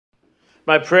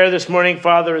My prayer this morning,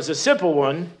 Father, is a simple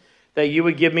one, that you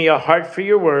would give me a heart for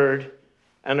your word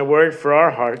and a word for our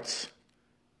hearts.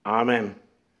 Amen.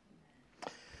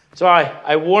 So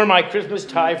I wore my Christmas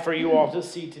tie for you all to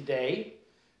see today,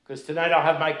 because tonight I'll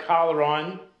have my collar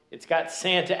on. It's got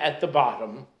Santa at the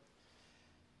bottom.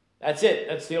 That's it.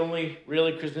 That's the only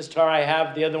really Christmas tie I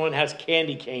have. The other one has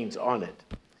candy canes on it.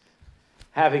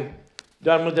 Having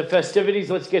done with the festivities,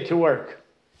 let's get to work.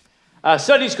 A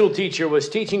Sunday school teacher was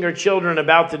teaching her children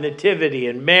about the Nativity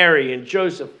and Mary and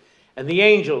Joseph and the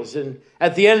angels. And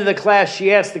at the end of the class,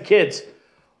 she asked the kids,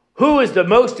 who is the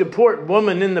most important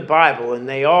woman in the Bible? And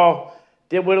they all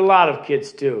did what a lot of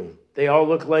kids do. They all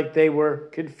looked like they were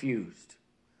confused.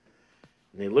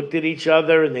 And they looked at each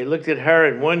other and they looked at her.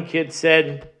 And one kid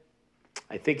said,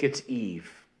 I think it's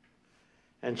Eve.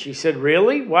 And she said,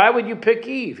 really? Why would you pick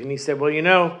Eve? And he said, well, you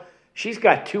know, she's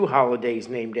got 2 holidays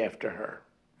named after her.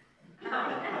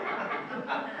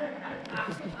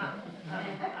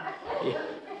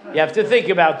 You have to think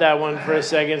about that one for a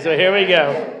second. So here we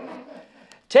go.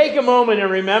 Take a moment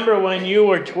and remember when you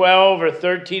were 12 or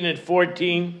 13 and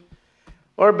 14.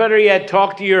 Or better yet,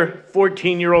 talk to your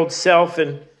 14-year-old self.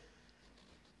 And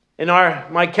in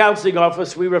my counseling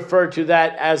office, we refer to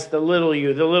that as the little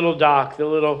you, the little Doc, the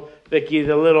little Vicky,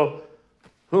 the little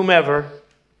whomever.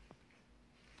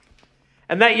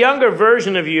 And that younger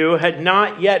version of you had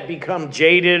not yet become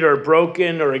jaded or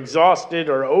broken or exhausted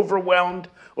or overwhelmed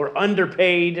or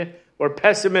underpaid or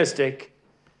pessimistic.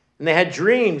 And they had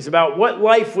dreams about what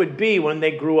life would be when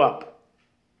they grew up.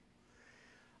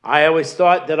 I always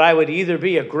thought that I would either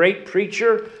be a great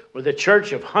preacher with a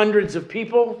church of hundreds of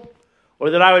people, or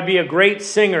that I would be a great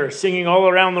singer singing all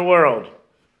around the world.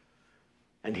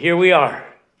 And here we are.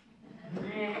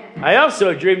 I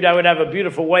also dreamed I would have a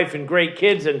beautiful wife and great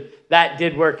kids, and that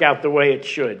did work out the way it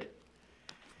should.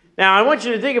 Now, I want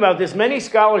you to think about this. Many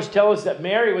scholars tell us that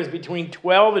Mary was between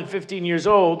 12 and 15 years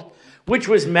old, which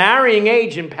was marrying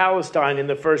age in Palestine in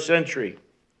the first century.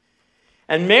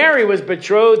 And Mary was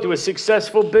betrothed to a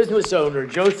successful business owner,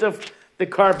 Joseph the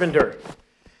carpenter.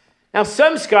 Now,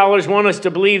 some scholars want us to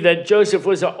believe that Joseph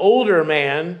was an older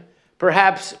man,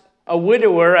 perhaps a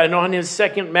widower and on his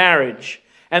second marriage,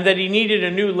 and that he needed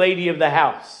a new lady of the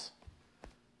house.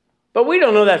 But we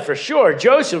don't know that for sure.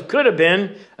 Joseph could have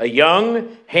been a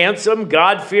young, handsome,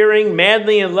 God-fearing,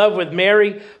 madly in love with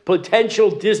Mary, potential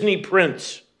Disney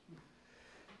prince,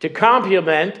 to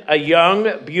complement a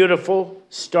young, beautiful,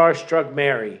 starstruck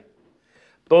Mary.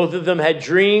 Both of them had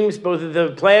dreams, both of them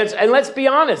had plans, and let's be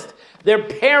honest, their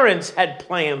parents had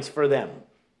plans for them.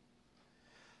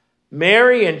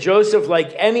 Mary and Joseph,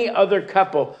 like any other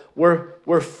couple,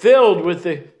 were filled with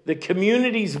the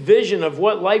community's vision of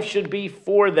what life should be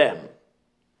for them.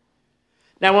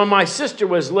 Now, when my sister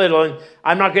was little, and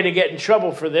I'm not going to get in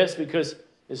trouble for this because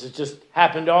this has just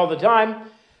happened all the time,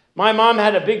 my mom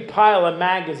had a big pile of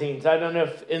magazines. I don't know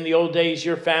if in the old days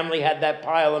your family had that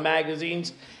pile of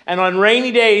magazines. And on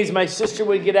rainy days, my sister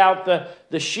would get out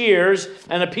the shears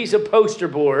and a piece of poster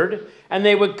board, and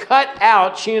they would cut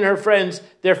out, she and her friends,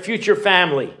 their future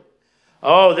family.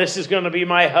 Oh, this is going to be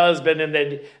my husband,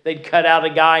 and they'd cut out a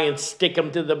guy and stick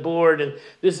him to the board, and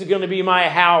this is going to be my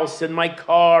house and my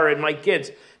car and my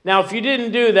kids. Now, if you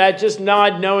didn't do that, just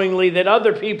nod knowingly that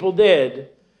other people did.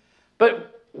 But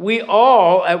we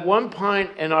all, at one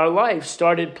point in our life,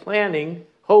 started planning,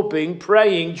 hoping,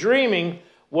 praying, dreaming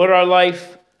what our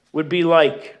life would be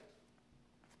like.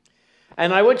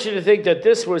 And I want you to think that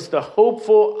this was the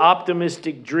hopeful,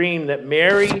 optimistic dream that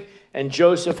Mary and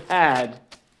Joseph had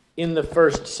in the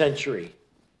first century.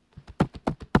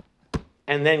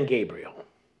 And then Gabriel.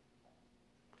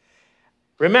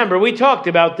 Remember, we talked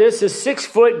about this, a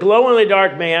 6-foot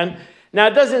glow-in-the-dark man. Now,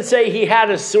 it doesn't say he had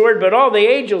a sword, but all the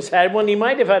angels had one. He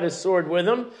might have had a sword with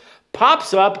him.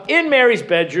 Pops up in Mary's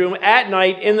bedroom at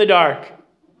night in the dark.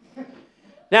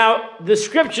 Now, the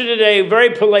scripture today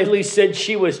very politely said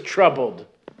she was troubled.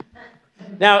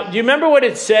 Now, do you remember what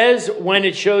it says when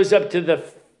it shows up to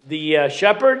the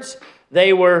shepherds?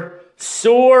 They were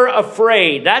sore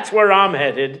afraid. That's where I'm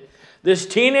headed. This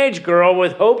teenage girl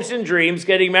with hopes and dreams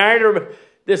getting married to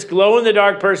this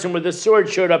glow-in-the-dark person with a sword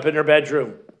showed up in her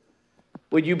bedroom.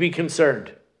 Would you be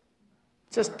concerned?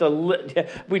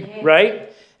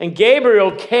 Right? And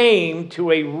Gabriel came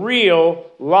to a real,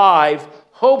 live,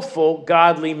 hopeful,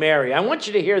 godly Mary. I want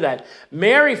you to hear that.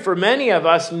 Mary, for many of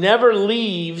us, never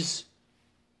leaves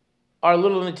our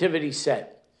little nativity set.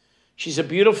 She's a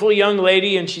beautiful young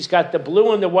lady, and she's got the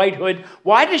blue and the white hood.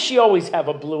 Why does she always have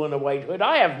a blue and a white hood?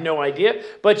 I have no idea,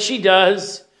 but she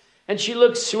does. And she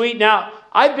looks sweet. Now,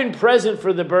 I've been present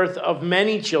for the birth of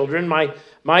many children,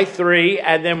 my three,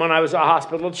 and then when I was a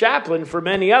hospital chaplain for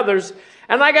many others.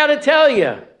 And I got to tell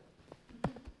you,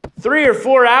 3 or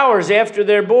 4 hours after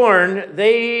they're born,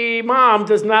 mom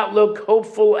does not look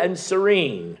hopeful and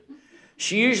serene.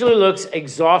 She usually looks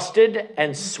exhausted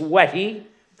and sweaty,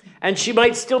 and she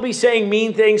might still be saying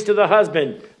mean things to the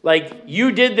husband, like,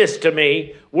 you did this to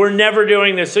me, we're never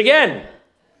doing this again.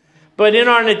 But in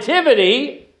our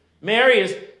nativity,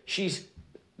 she's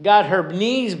got her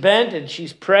knees bent and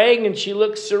she's praying and she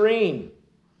looks serene.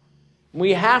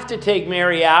 We have to take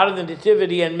Mary out of the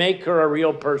nativity and make her a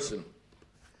real person.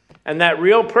 And that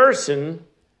real person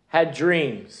had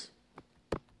dreams.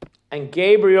 And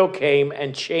Gabriel came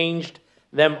and changed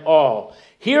them all.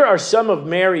 Here are some of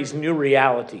Mary's new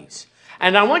realities.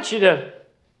 And I want you to,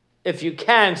 if you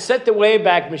can, set the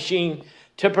Wayback Machine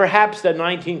to perhaps the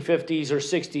 1950s or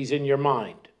 60s in your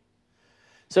mind.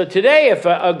 So today, if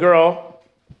a girl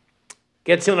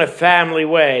gets in a family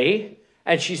way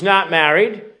and she's not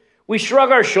married, we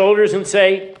shrug our shoulders and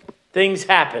say, things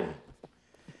happen.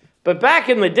 But back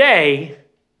in the day,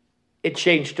 it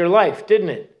changed her life, didn't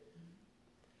it?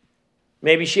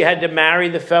 Maybe she had to marry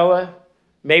the fella.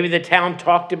 Maybe the town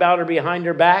talked about her behind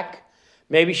her back.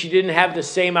 Maybe she didn't have the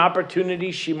same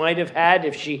opportunities she might have had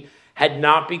if she had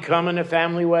not become in a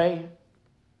family way.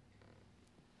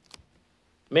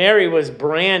 Mary was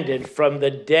branded from the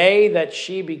day that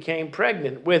she became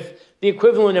pregnant with the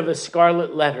equivalent of a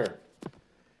scarlet letter.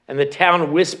 And the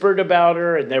town whispered about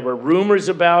her, and there were rumors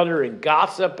about her, and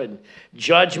gossip and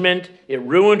judgment. It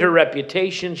ruined her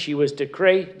reputation. She was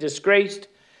disgraced.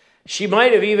 She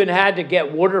might have even had to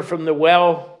get water from the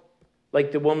well,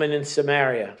 like the woman in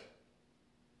Samaria.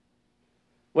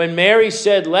 When Mary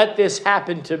said, let this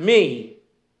happen to me,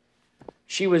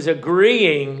 she was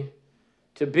agreeing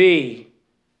to be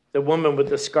the woman with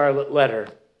the scarlet letter.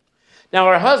 Now,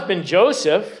 her husband,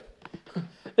 Joseph,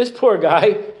 this poor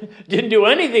guy didn't do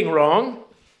anything wrong.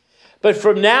 But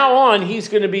from now on, he's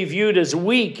going to be viewed as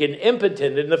weak and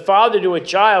impotent and the father to a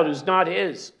child who's not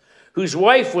his, whose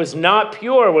wife was not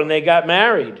pure when they got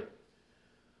married,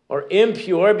 or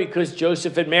impure because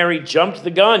Joseph and Mary jumped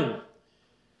the gun.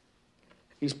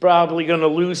 He's probably going to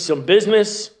lose some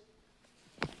business.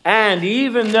 And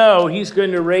even though he's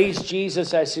going to raise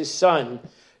Jesus as his son,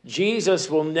 Jesus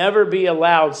will never be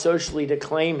allowed socially to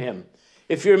claim him.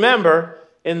 If you remember,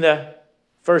 in the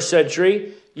first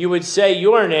century, you would say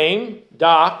your name,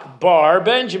 Doc Bar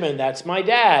Benjamin. That's my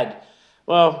dad.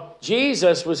 Well,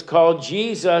 Jesus was called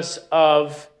Jesus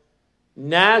of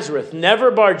Nazareth,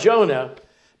 never Bar Jonah,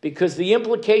 because the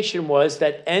implication was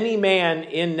that any man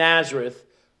in Nazareth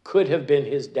could have been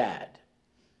his dad.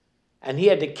 And he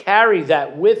had to carry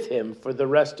that with him for the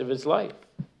rest of his life.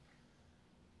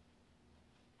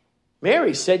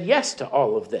 Mary said yes to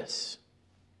all of this.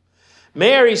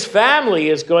 Mary's family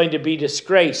is going to be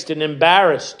disgraced and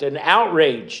embarrassed and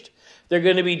outraged. They're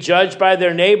going to be judged by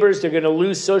their neighbors. They're going to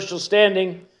lose social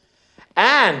standing.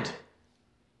 And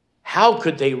how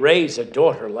could they raise a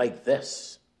daughter like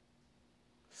this?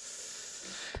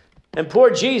 And poor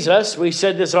Jesus, we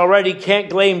said this already, can't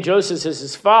blame Joseph as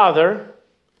his father.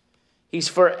 He's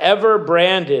forever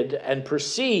branded and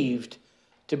perceived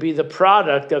to be the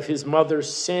product of his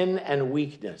mother's sin and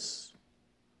weakness.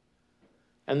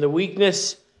 And the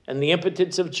weakness and the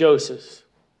impotence of Joseph.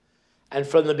 And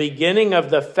from the beginning of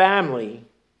the family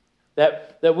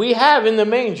that we have in the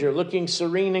manger, looking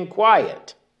serene and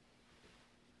quiet,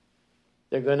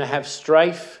 they're going to have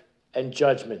strife and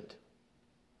judgment.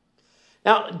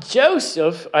 Now,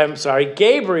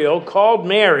 Gabriel called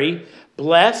Mary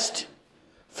blessed,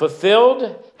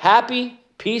 fulfilled, happy,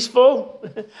 peaceful.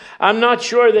 I'm not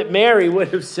sure that Mary would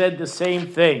have said the same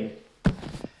thing.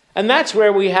 And that's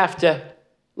where we have to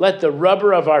let the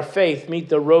rubber of our faith meet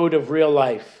the road of real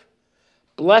life.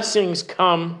 Blessings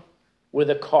come with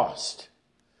a cost.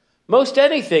 Most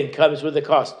anything comes with a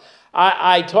cost.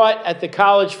 I taught at the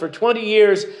college for 20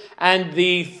 years, and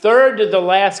the third to the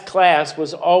last class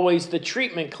was always the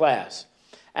treatment class.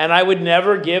 And I would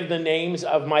never give the names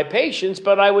of my patients,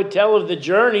 but I would tell of the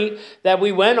journey that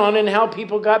we went on and how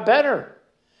people got better.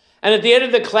 And at the end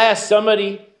of the class,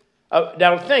 somebody,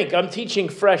 now think, I'm teaching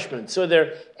freshmen, so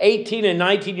they're 18 and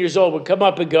 19 years old, would come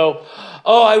up and go,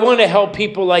 oh, I want to help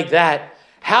people like that.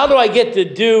 How do I get to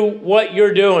do what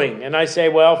you're doing? And I say,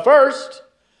 well, first,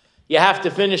 you have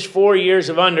to finish 4 years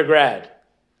of undergrad.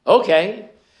 Okay.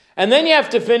 And then you have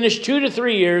to finish 2 to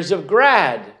 3 years of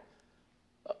grad.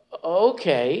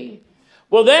 Okay.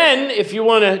 Well, then, if you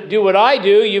want to do what I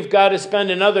do, you've got to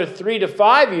spend another 3 to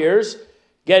 5 years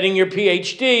getting your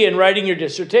PhD and writing your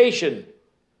dissertation.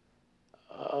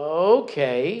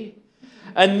 Okay.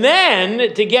 And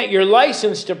then to get your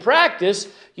license to practice,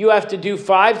 you have to do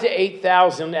 5,000 to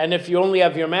 8,000, and if you only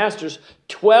have your master's,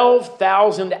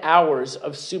 12,000 hours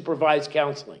of supervised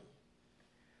counseling.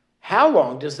 How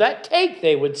long does that take,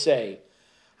 they would say.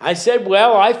 I said,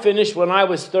 well, I finished when I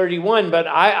was 31, but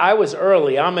I was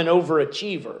early. I'm an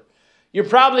overachiever. You're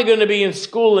probably going to be in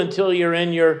school until you're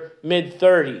in your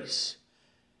mid-30s.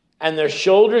 And their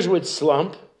shoulders would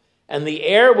slump, and the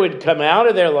air would come out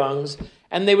of their lungs,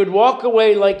 and they would walk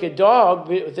away like a dog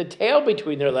with a tail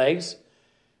between their legs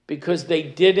because they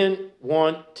didn't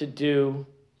want to do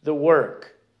the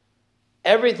work.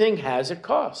 Everything has a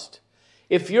cost.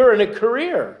 If you're in a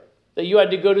career that you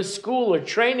had to go to school or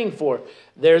training for,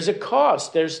 there's a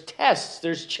cost. There's tests.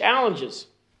 There's challenges.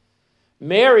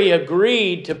 Mary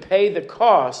agreed to pay the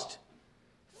cost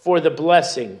for the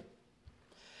blessing.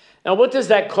 Now, what does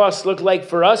that cost look like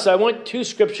for us? I want two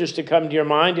scriptures to come to your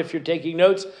mind if you're taking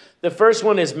notes. The first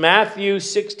one is Matthew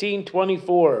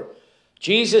 16:24.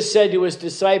 Jesus said to his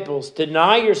disciples,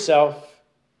 deny yourself,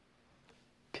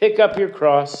 pick up your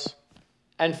cross,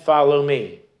 and follow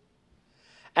me.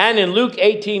 And in Luke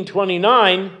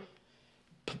 18:29,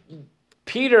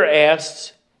 Peter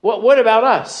asks, what about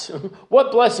us?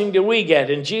 What blessing do we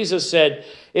get? And Jesus said,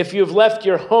 if you've left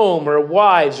your home or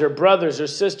wives or brothers or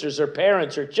sisters or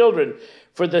parents or children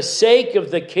for the sake of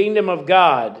the kingdom of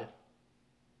God,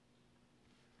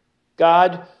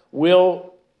 God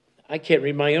will, I can't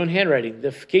read my own handwriting,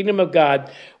 the kingdom of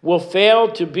God will fail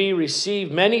to be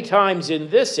received many times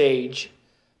in this age,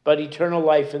 but eternal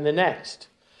life in the next.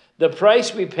 The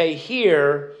price we pay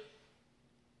here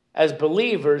as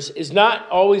believers is not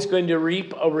always going to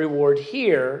reap a reward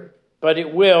here, but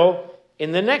it will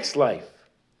in the next life.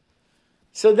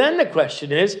 So then the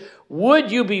question is,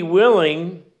 would you be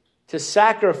willing to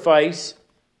sacrifice,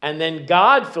 and then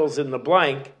God fills in the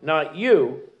blank, not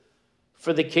you,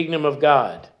 for the kingdom of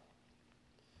God?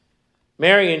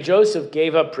 Mary and Joseph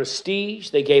gave up prestige,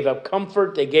 they gave up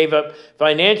comfort, they gave up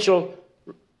financial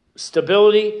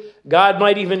stability. God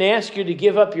might even ask you to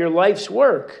give up your life's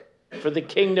work for the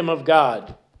kingdom of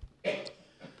God.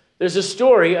 There's a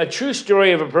story, a true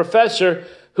story of a professor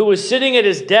who was sitting at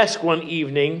his desk one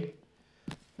evening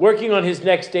working on his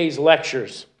next day's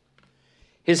lectures.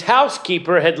 His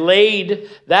housekeeper had laid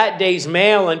that day's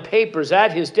mail and papers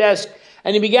at his desk,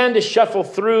 and he began to shuffle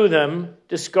through them,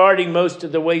 discarding most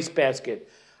of the wastebasket.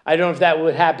 I don't know if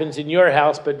that happens in your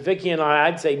house, but Vicki and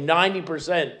I'd say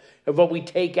 90% of what we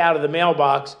take out of the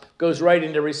mailbox goes right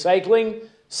into recycling.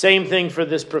 Same thing for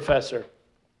this professor.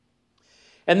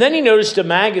 And then he noticed a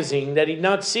magazine that he'd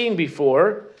not seen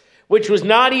before, which was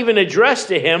not even addressed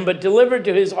to him, but delivered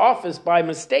to his office by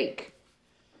mistake.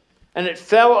 And it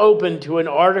fell open to an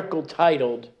article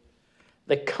titled,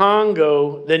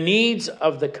 The Needs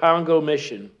of the Congo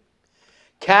Mission.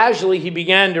 Casually, he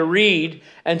began to read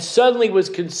and suddenly was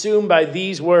consumed by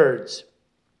these words.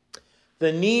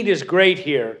 The need is great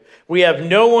here. We have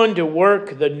no one to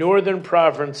work the northern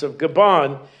province of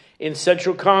Gabon in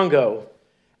central Congo.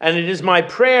 And it is my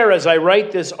prayer as I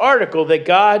write this article that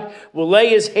God will lay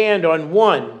his hand on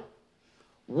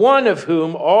one of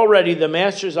whom already the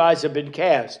master's eyes have been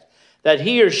cast, that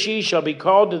he or she shall be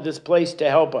called to this place to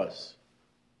help us.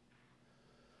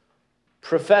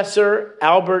 Professor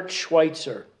Albert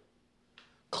Schweitzer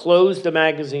closed the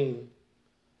magazine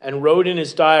and wrote in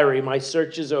his diary, my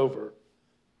search is over.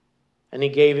 And he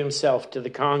gave himself to the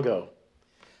Congo.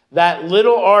 That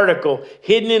little article,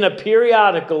 hidden in a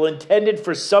periodical intended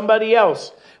for somebody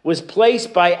else, was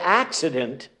placed by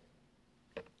accident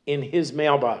in his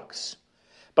mailbox.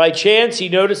 By chance, he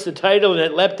noticed the title and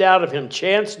it leapt out of him.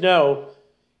 Chance? No,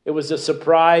 it was a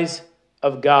surprise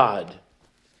of God.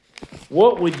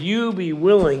 What would you be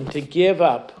willing to give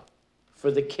up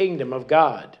for the kingdom of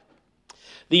God?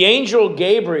 The angel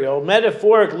Gabriel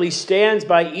metaphorically stands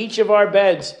by each of our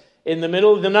beds in the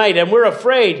middle of the night, and we're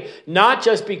afraid, not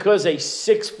just because a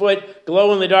 6-foot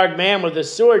glow-in-the-dark man with a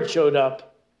sword showed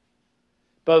up,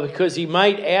 but because he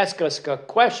might ask us a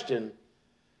question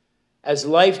as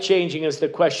life-changing as the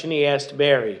question he asked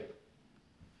Mary.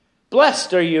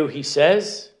 Blessed are you, he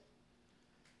says.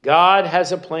 God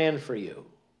has a plan for you.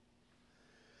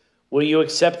 Will you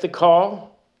accept the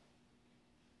call?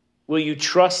 Will you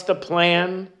trust the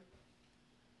plan?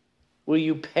 Will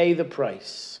you pay the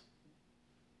price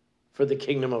for the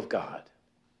kingdom of God?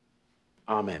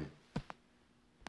 Amen.